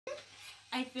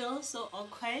I feel so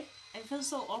awkward. I feel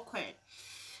so awkward.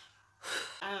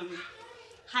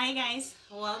 Hi guys,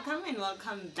 welcome and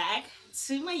welcome back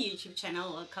to my YouTube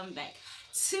channel. Welcome back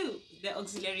to the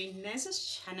Auxiliary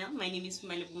Nurses channel. My name is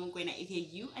Malibumugwena. If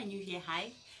you're new here,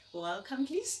 hi, welcome.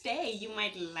 Please stay. You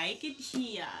might like it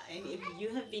here, and if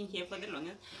you have been here for the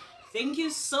longest, thank you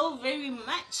so very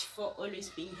much for always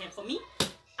being here for me.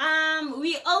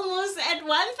 We almost at 1,000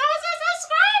 subscribers.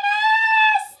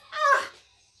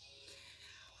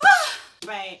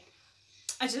 But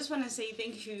I just want to say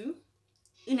thank you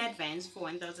in advance for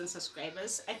 1,000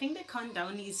 subscribers. I think the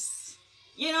countdown is,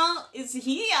 is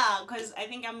here, because I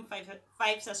think I'm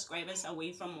five subscribers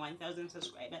away from 1,000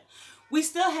 subscribers. We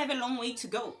still have a long way to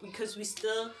go because we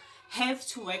still have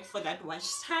to work for that watch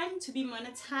time to be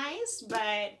monetized,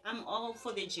 but I'm all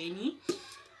for the journey.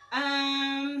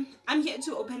 I'm here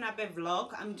to open up a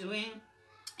vlog. I'm doing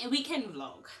a weekend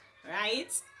vlog,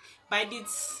 right? But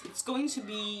it's going to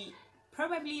be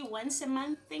probably once a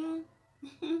month thing.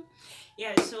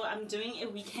 Yeah, so I'm doing a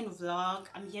weekend vlog.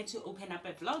 I'm here to open up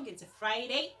a vlog. It's a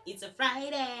Friday. It's a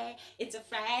Friday. It's a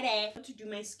Friday. To do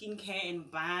my skincare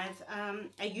and bath.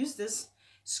 I use this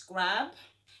scrub.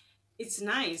 It's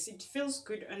nice. It feels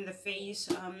good on the face.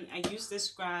 I use this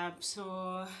scrub.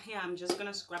 So yeah, I'm just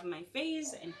gonna scrub my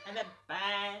face and have a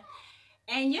bath.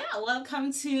 And yeah,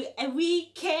 welcome to a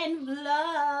weekend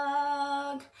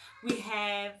vlog. We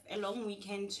have a long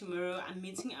weekend tomorrow. I'm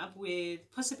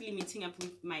possibly meeting up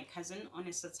with my cousin on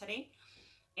a Saturday.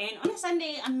 And on a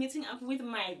Sunday, I'm meeting up with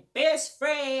my best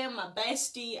friend, my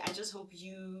bestie. I just hope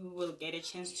you will get a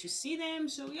chance to see them.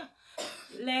 So yeah,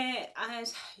 let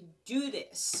us do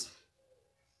this.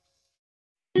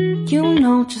 You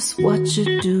know just what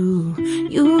you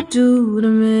do to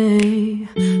me.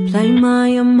 Play my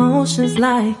emotions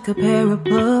like a pair of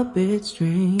puppet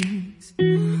strings.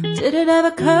 Did it ever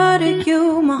occur to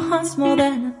you my heart's more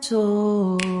than a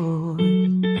toy?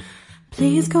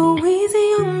 Please go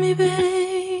easy on me,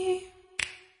 babe.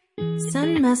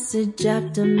 Send message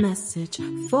after message,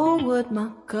 forward my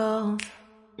calls.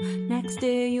 Next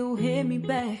day you hit me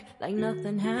back like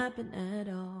nothing happened at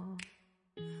all.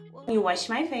 You wash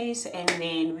my face and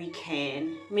then we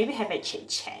can maybe have a chit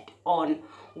chat on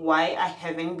why I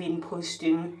haven't been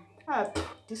posting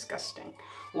disgusting,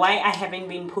 why I haven't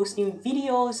been posting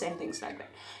videos and things like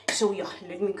that. So yeah,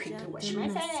 let me quickly wash my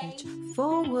face.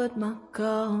 Forward my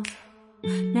call.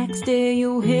 Next day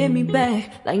you hit me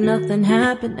back like nothing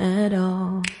happened at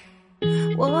all.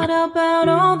 What about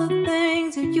all the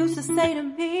things you used to say to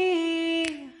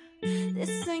me?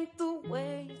 This ain't the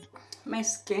way. My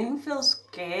skin feels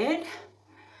good.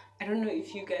 I don't know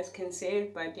if you guys can see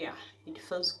it, but yeah, it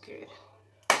feels good.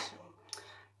 So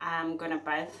I'm gonna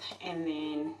bath and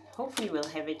then hopefully we'll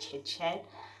have a chit chat.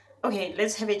 Okay,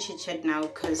 let's have a chit chat now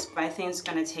because bathing is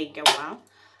gonna take a while.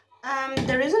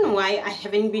 The reason why I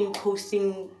haven't been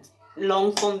posting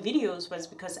long form videos was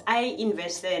because I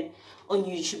invested on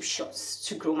YouTube Shorts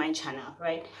to grow my channel,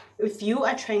 right? If you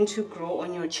are trying to grow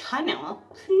on your channel,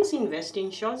 please invest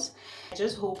in Shorts. I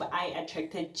just hope I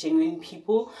attracted genuine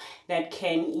people that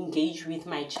can engage with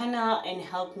my channel and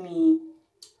help me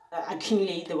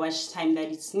accumulate the watch time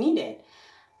that is needed.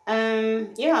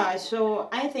 Yeah, so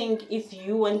I think if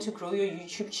you want to grow your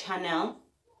YouTube channel,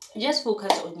 just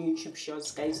focus on YouTube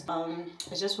Shorts, guys.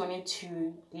 I just wanted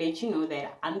to let you know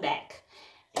that I'm back,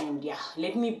 and yeah,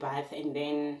 let me bath and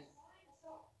then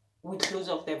we close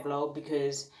off the vlog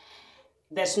because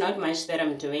there's not much that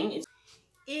I'm doing.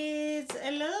 It's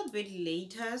a little bit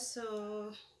later,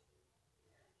 so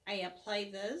I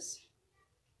apply this.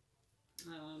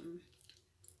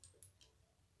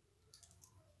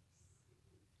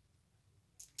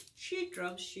 Few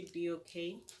drops should be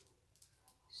okay.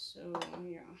 So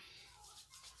yeah,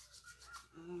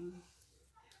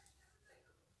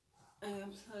 I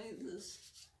apply this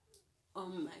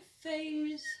on my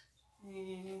face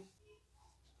and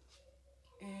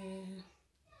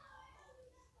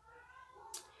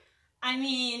I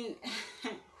mean,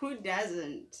 who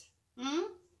doesn't?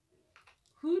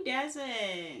 Who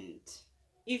doesn't?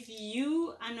 If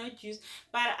you are not used,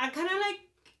 but I kind of like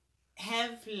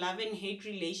have love and hate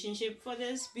relationship for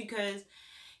this, because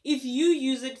if you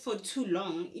use it for too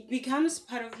long, it becomes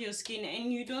part of your skin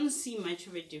and you don't see much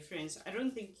of a difference. I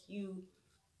don't think you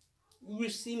will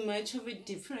see much of a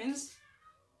difference.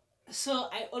 So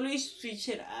I always switch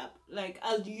it up. Like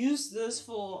I'll use this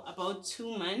for about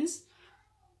 2 months,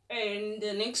 and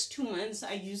the next 2 months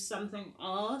I use something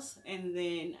else, and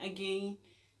then again,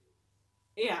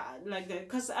 yeah, like that.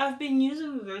 Because I've been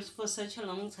using this for such a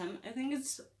long time. I think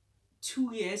it's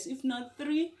 2 years, if not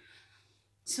 3.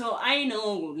 So I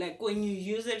know, like, when you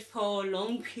use it for a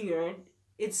long period,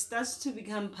 it starts to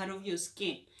become part of your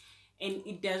skin, and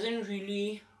it doesn't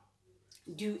really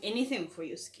do anything for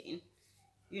your skin,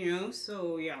 you know.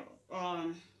 So yeah,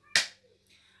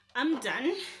 I'm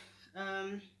done.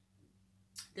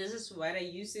 This is what I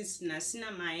use. It's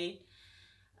niacinamide.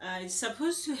 It's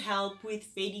supposed to help with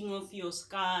fading of your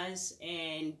scars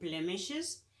and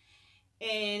blemishes,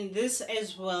 and this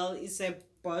as well is a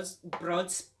broad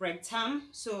spectrum,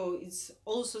 so it's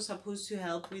also supposed to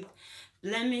help with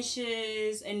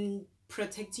blemishes and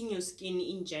protecting your skin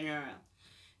in general.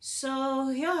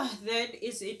 So yeah, that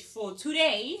is it for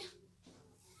today.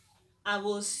 I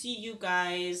will see you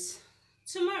guys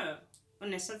tomorrow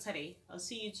on a Saturday. I'll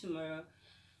see you tomorrow.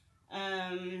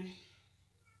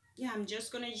 Yeah, I'm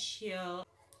just gonna chill.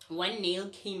 One nail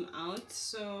came out,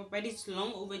 so but it's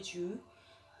long overdue.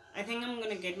 I think I'm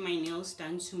gonna get my nails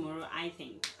done tomorrow. I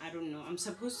don't know. I'm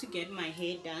supposed to get my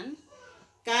hair done,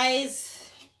 guys.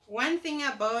 One thing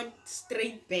about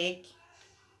straight back,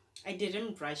 I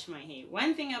didn't brush my hair.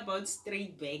 One thing about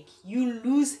straight back, you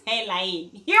lose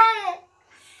hairline. Yeah.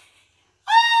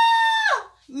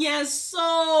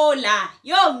 Nyasola.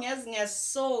 Yo,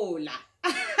 nyasola.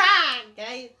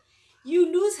 Guys, you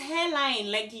lose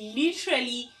hairline. Like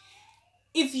literally,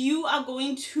 if you are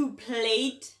going to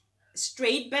plait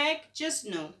straight back, just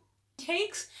know it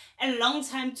takes a long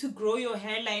time to grow your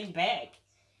hairline back.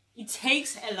 It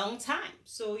takes a long time.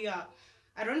 So yeah,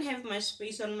 I don't have much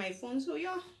space on my phone. So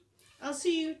yeah, I'll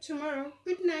see you tomorrow.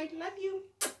 Good night. Love you.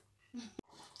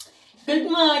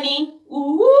 Good morning.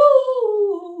 Ooh.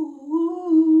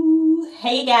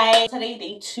 Hey guys, today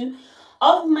day 2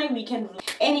 of my weekend.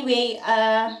 Anyway,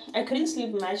 I couldn't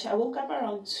sleep much. I woke up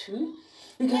around 2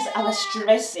 because I was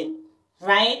stressing,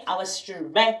 right? I was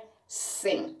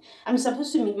stressing. I'm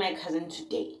supposed to meet my cousin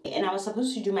today, and I was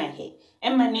supposed to do my hair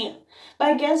and my nail.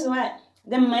 But guess what?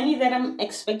 The money that I'm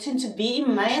expecting to be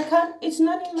in my account, it's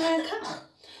not in my account.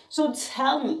 So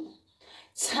tell me,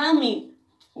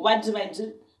 what do I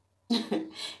do?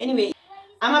 Anyway,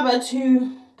 I'm about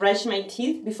to brush my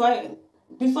teeth. Before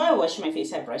I wash my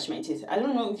face, I brush my teeth. I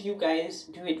don't know if you guys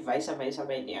do it vice versa,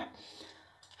 but yeah.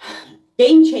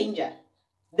 Game changer.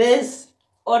 This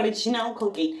original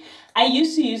Colgate. I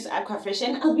used to use Aquafresh,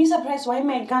 and I'll be surprised why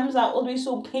my gums are always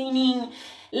so paining.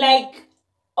 Like,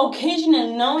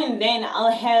 occasionally, now and then, I'll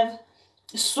have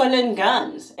swollen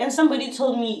gums. And somebody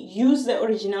told me, use the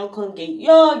original Colgate.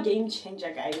 Yo, game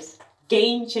changer, guys.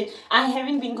 Game changer. I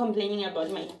haven't been complaining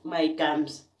about my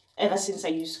gums ever since I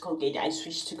used Colgate. I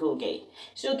switched to Colgate.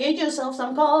 So get yourself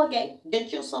some Colgate.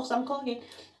 Get yourself some Colgate.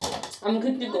 I'm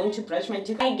quickly going to brush my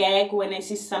teeth. I gag when I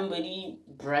see somebody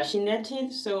brushing their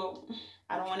teeth, so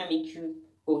I don't want to make you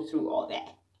go through all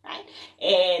that, right?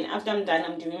 And after I'm done,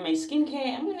 I'm doing my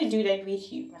skincare. I'm going to do that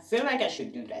with you. I feel like I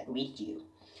should do that with you.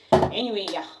 Anyway,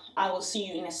 yeah, I will see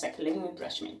you in a second. Let me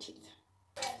brush my teeth.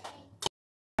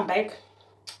 I'm back.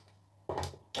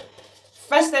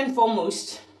 First and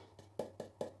foremost,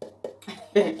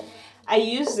 I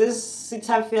use this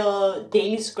Cetaphil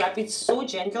Daily Scrub. It's so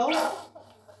gentle.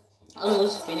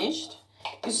 Almost finished.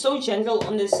 It's so gentle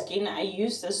on the skin. I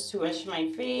use this to wash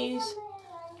my face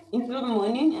in the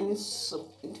morning, and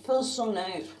it feels so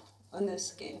nice on the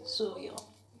skin. So yeah,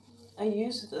 I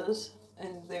use this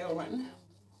and their one.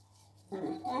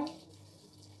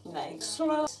 Like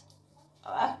so.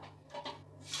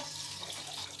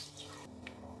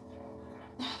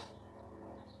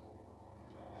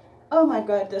 Oh my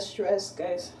god, the stress,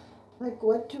 guys. Like,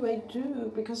 what do I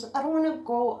do? Because I don't want to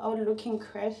go out looking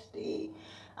crusty.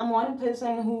 I'm one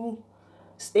person who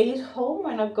stays home.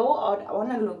 When I go out, I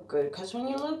want to look good. Because when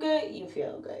you look good, you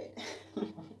feel good.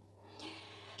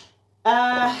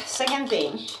 Second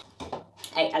thing,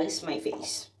 I ice my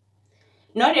face.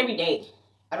 Not every day.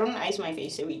 I don't ice my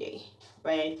face every day.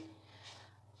 But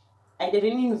I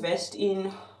didn't invest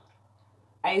in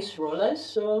ice rollers,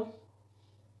 so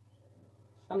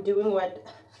I'm doing what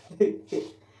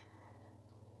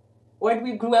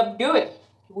we grew up doing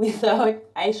without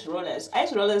ice rollers.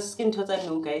 Ice rollers skin total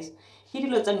no, guys.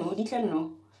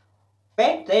 No.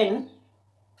 Back then,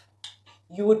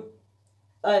 you would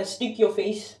stick your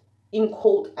face in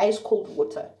ice cold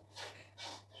water.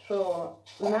 So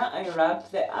now I rub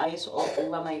the ice all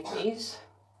over my face,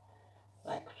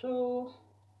 like so.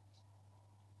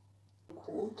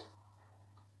 Cold.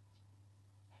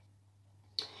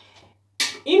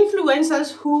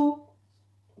 Influencers who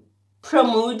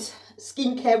promote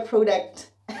skincare product,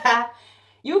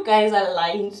 you guys are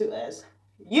lying to us.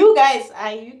 You guys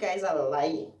are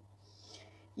lying.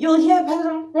 You'll hear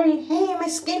people saying, hey, my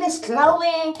skin is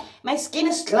glowing,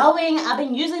 I've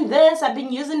been using this, I've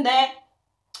been using that.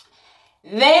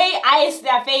 They ice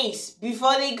their face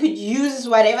before they could use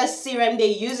whatever serum they're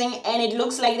using, and it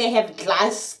looks like they have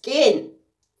glass skin.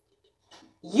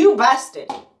 You bastard.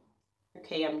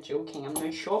 Okay, I'm joking, I'm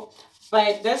not sure.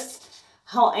 But that's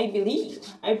how I believe.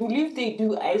 I believe they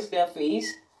do ice their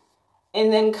face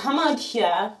and then come out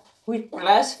here with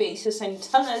glass faces and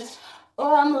tell us,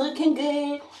 oh, I'm looking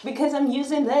good because I'm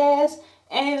using this.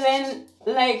 And then,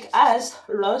 like us,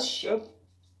 lost shop,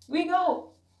 we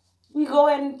go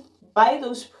and buy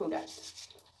those products.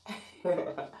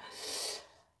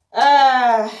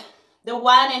 uh, the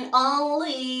one and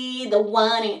only, the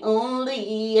one and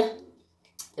only,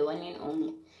 the one and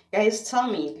only. Guys, tell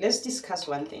me, let's discuss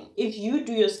one thing. If you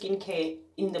do your skincare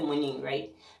in the morning,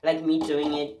 right? Like me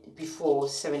doing it before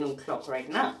 7 o'clock right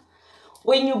now.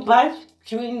 When you bath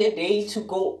during the day to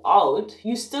go out,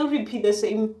 you still repeat the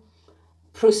same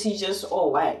procedures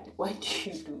or what? What do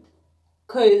you do?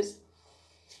 Because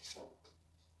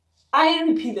I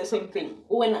repeat the same thing.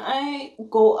 When I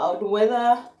go out,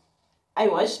 whether I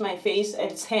wash my face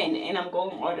at 10 and I'm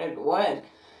going out at 1,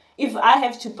 if I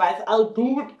have to bath, I'll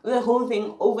do the whole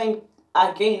thing over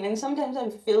again. And sometimes I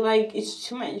feel like it's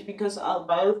too much because I'll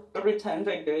bath 3 times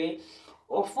a day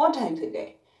or 4 times a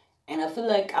day. And I feel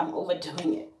like I'm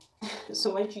overdoing it. So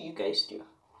what do you guys do?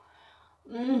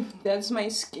 That's my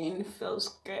skin.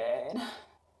 Feels good.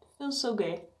 Feels so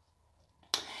good.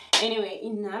 Anyway,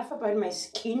 enough about my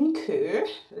skincare.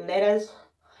 Let us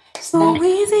start Go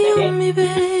easy the day. on me,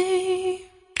 babe.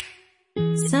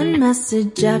 Send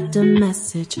message after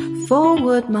message,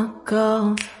 forward my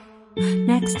calls.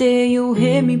 Next day you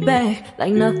hit me back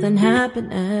like nothing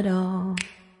happened at all.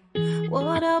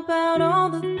 What about all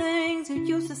the things you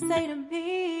used to say to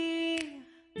me?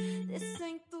 This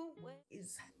ain't the way.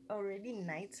 It's already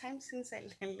nighttime since I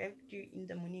left you in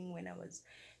the morning when I was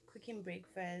cooking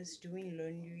breakfast, doing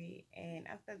laundry, and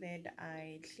after that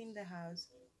I cleaned the house.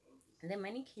 The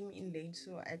money came in late,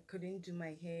 so I couldn't do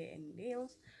my hair and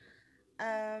nails.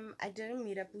 I didn't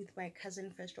meet up with my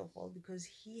cousin first of all because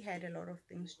he had a lot of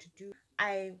things to do.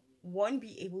 I won't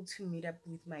be able to meet up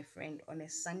with my friend on a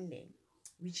Sunday,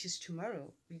 which is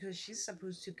tomorrow, because she's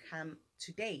supposed to come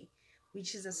today,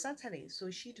 which is a Saturday. So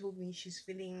she told me she's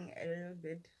feeling a little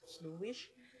bit fluish,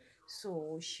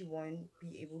 so she won't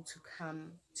be able to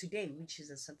come today, which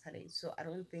is a Saturday. So I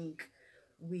don't think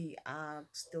we are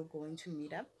still going to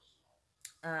meet up.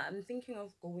 I'm thinking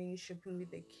of going shopping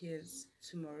with the kids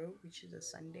tomorrow, which is a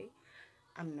Sunday.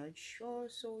 I'm not sure.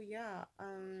 So yeah,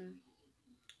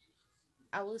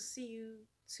 I will see you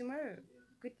tomorrow.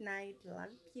 Good night. Love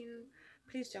you.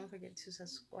 Please don't forget to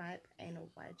subscribe and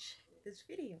watch this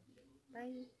video.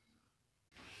 Bye.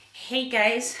 Hey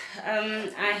guys,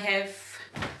 I have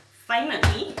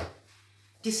finally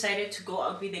decided to go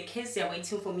out with the kids. They're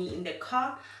waiting for me in the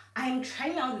car. I'm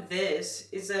trying out this.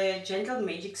 It's a Gentle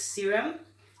Magic serum.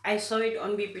 I saw it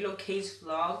on Baby K's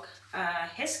vlog.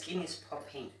 Her skin is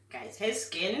popping, guys. Her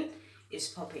skin is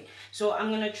popping. So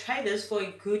I'm gonna try this for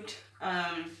a good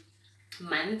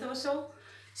month or so.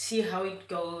 See how it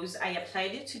goes. I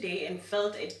applied it today and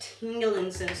felt a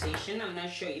tingling sensation. I'm not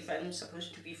sure if I'm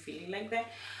supposed to be feeling like that.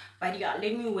 But yeah,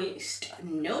 let me waste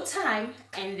no time.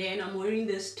 And then I'm wearing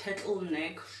this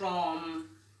turtleneck from,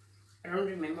 I don't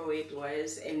remember where it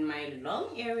was, and my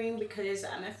long earring because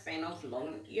I'm a fan of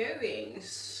long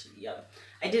earrings. Yeah,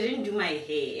 I didn't do my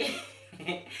hair.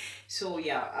 So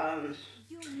yeah,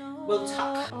 we'll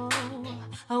talk.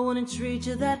 I wanna treat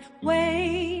you that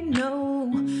way,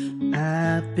 no.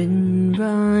 I've been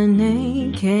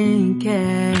running, can't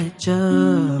catch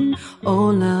up. Oh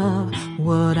love,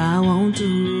 what I won't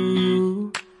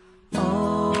do.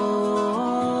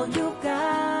 Oh, you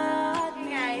got Hey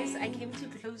me. guys, I came to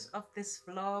close off this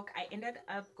vlog. I ended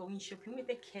up going shopping with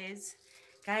the kids.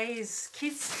 Guys,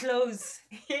 kids clothes.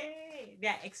 They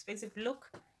are expensive.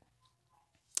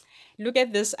 Look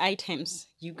at these items,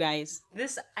 you guys.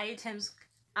 These items,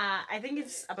 I think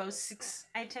it's about 6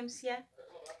 items here.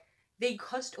 They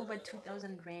cost over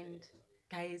 2,000 rand.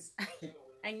 Guys,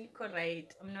 I need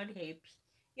correct. I'm not happy.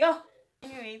 Yo.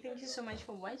 Anyway, thank you so much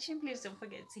for watching. Please don't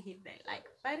forget to hit that like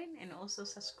button and also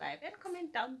subscribe and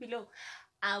comment down below.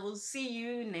 I will see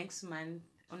you next month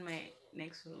on my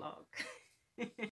next vlog.